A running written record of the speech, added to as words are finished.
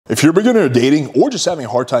If you're a beginner at dating or just having a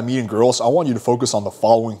hard time meeting girls, I want you to focus on the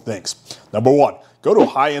following things. Number one, go to a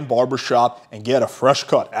high-end barber shop and get a fresh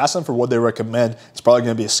cut. Ask them for what they recommend. It's probably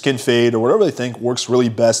going to be a skin fade or whatever they think works really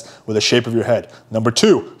best with the shape of your head. Number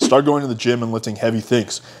two, start going to the gym and lifting heavy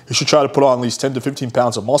things. You should try to put on at least 10 to 15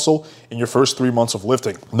 pounds of muscle in your first 3 months of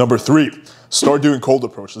lifting. Number three, start doing cold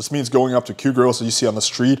approach. This means going up to cute girls that you see on the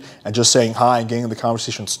street and just saying hi and getting the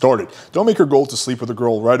conversation started. Don't make your goal to sleep with a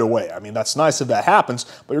girl right away. I mean, that's nice if that happens,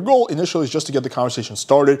 but your goal initially is just to get the conversation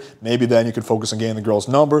started. Maybe then you can focus on getting the girl's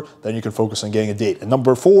number, then you can focus on getting a date. And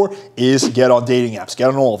number four is get on dating apps. Get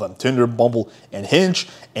on all of them, Tinder, Bumble, and Hinge,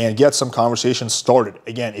 and get some conversations started.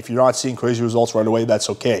 Again, if you're not seeing crazy results right away, that's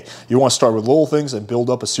okay. You want to start with little things and build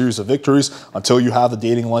up a series of victories until you have the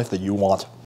dating life that you want.